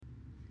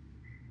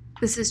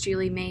This is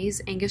Julie Mays,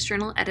 Angus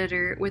Journal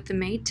editor, with the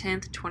May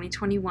 10th,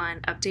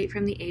 2021 update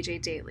from the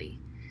AJ Daily.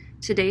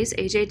 Today's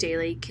AJ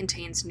Daily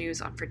contains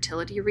news on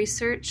fertility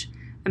research,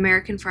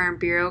 American Farm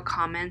Bureau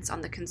comments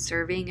on the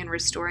Conserving and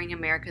Restoring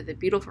America the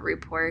Beautiful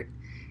report,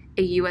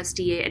 a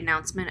USDA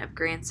announcement of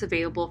grants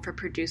available for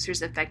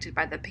producers affected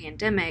by the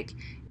pandemic,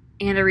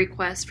 and a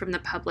request from the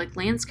Public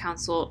Lands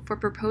Council for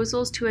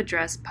proposals to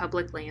address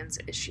public lands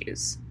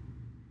issues.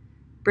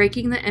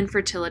 Breaking the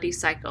infertility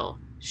cycle,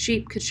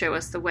 sheep could show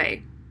us the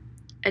way.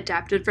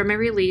 Adapted from a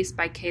release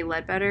by Kay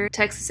Ledbetter,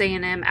 Texas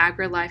A&M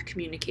AgriLife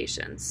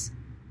Communications.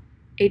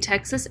 A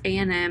Texas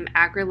A&M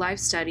AgriLife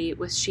study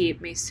with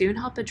sheep may soon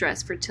help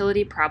address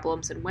fertility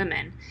problems in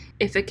women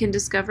if it can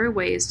discover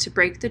ways to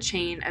break the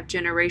chain of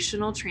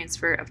generational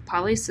transfer of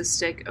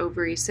polycystic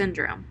ovary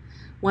syndrome,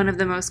 one of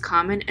the most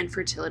common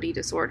infertility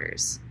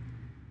disorders.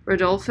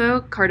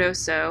 Rodolfo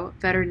Cardoso,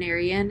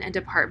 veterinarian and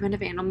Department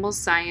of Animal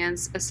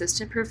Science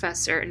assistant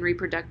professor and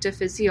reproductive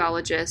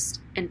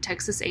physiologist in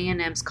Texas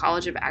A&M's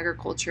College of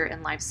Agriculture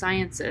and Life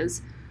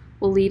Sciences,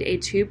 will lead a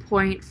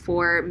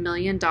 $2.4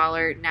 million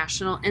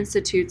National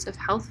Institutes of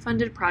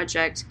Health-funded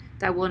project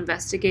that will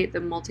investigate the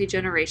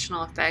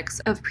multi-generational effects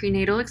of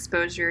prenatal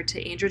exposure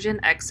to androgen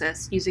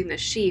excess using the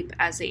sheep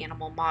as the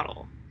animal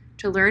model.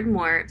 To learn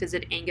more,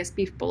 visit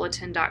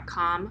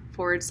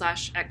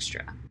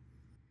angusbeefbulletin.com/extra.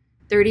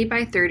 30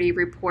 by 30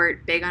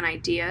 report big on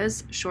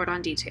ideas, short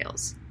on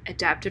details.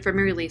 Adapted from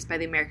a release by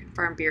the American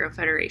Farm Bureau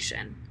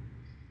Federation.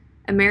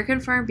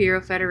 American Farm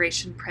Bureau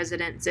Federation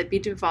President Zippy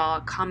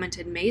Duvall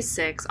commented May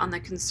 6 on the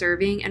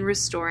Conserving and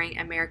Restoring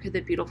America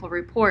the Beautiful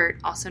report,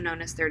 also known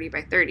as 30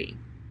 by 30.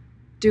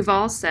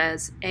 Duvall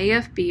says,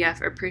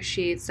 AFBF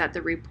appreciates that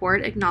the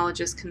report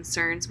acknowledges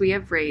concerns we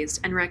have raised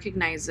and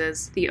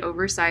recognizes the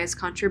oversized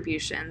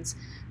contributions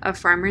of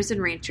farmers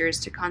and ranchers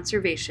to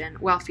conservation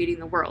while feeding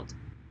the world.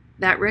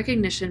 That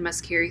recognition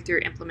must carry through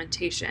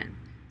implementation.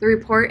 The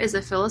report is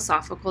a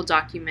philosophical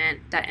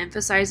document that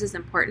emphasizes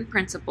important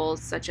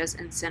principles such as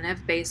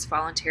incentive-based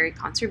voluntary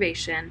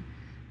conservation,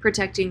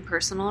 protecting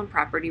personal and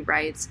property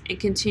rights, and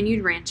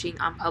continued ranching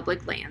on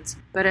public lands,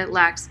 but it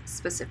lacks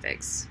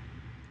specifics.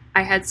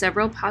 I had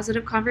several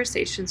positive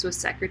conversations with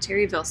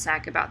Secretary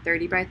Vilsack about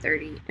 30 by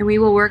 30, and we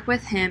will work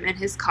with him and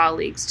his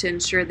colleagues to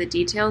ensure the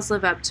details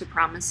live up to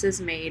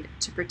promises made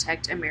to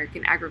protect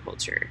American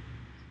agriculture.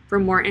 For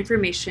more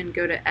information,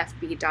 go to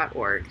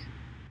fb.org.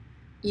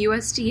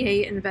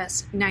 USDA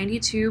invests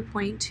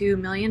 $92.2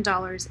 million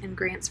in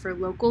grants for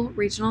local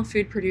regional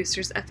food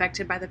producers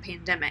affected by the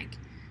pandemic,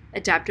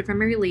 adapted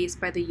from a release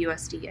by the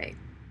USDA.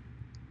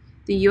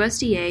 The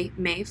USDA,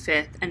 May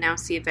 5th,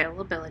 announced the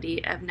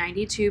availability of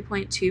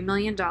 $92.2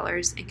 million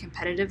in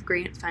competitive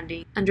grant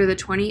funding under the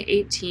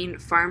 2018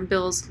 Farm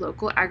Bill's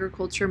Local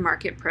Agriculture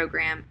Market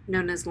Program,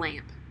 known as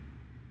LAMP.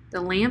 The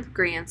LAMP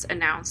grants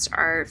announced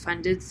are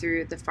funded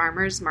through the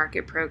Farmers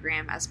Market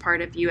Program as part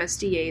of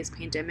USDA's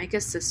Pandemic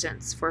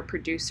Assistance for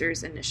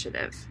Producers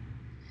initiative.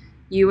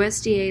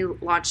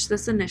 USDA launched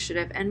this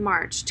initiative in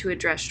March to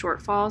address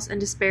shortfalls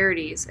and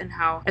disparities in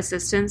how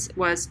assistance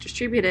was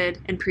distributed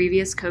in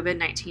previous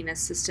COVID-19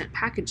 assistance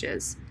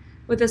packages,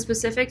 with a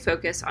specific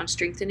focus on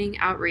strengthening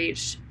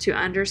outreach to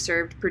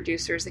underserved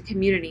producers and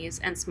communities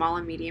and small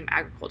and medium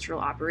agricultural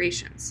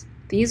operations.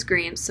 These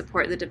grants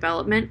support the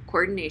development,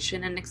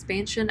 coordination, and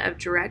expansion of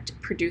direct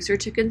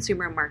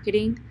producer-to-consumer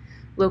marketing,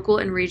 local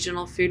and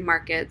regional food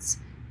markets,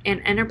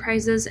 and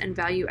enterprises and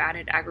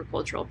value-added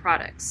agricultural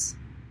products.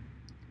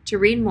 To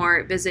read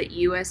more, visit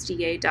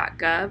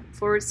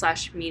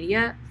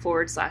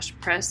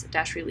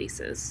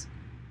usda.gov/media/press-releases.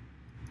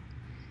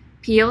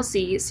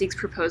 PLC seeks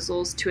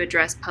proposals to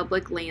address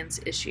public lands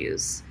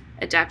issues,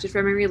 adapted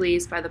from a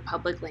release by the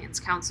Public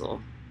Lands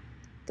Council.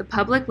 The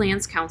Public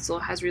Lands Council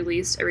has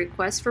released a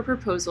request for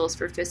proposals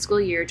for fiscal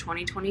year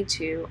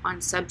 2022 on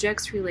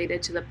subjects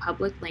related to the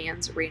public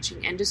lands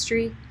ranching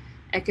industry,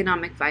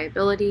 economic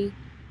viability,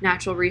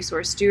 natural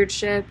resource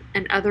stewardship,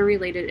 and other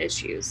related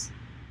issues.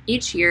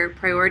 Each year,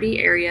 priority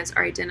areas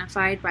are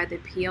identified by the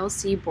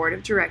PLC Board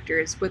of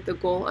Directors with the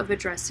goal of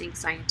addressing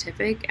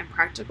scientific and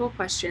practical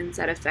questions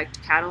that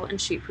affect cattle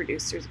and sheep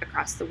producers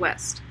across the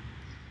West.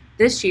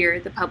 This year,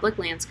 the Public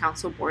Lands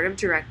Council Board of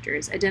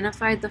Directors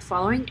identified the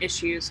following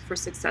issues for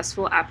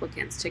successful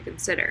applicants to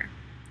consider.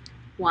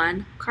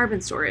 1.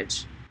 Carbon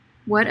storage.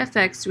 What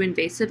effects do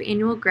invasive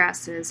annual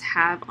grasses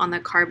have on the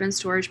carbon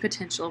storage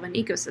potential of an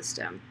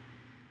ecosystem?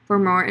 For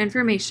more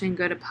information,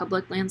 go to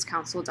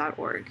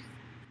publiclandscouncil.org.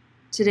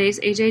 Today's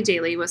AJ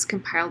Daily was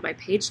compiled by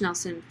Paige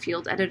Nelson,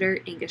 field editor,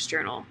 Angus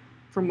Journal.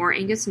 For more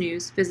Angus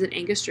news, visit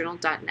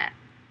angusjournal.net.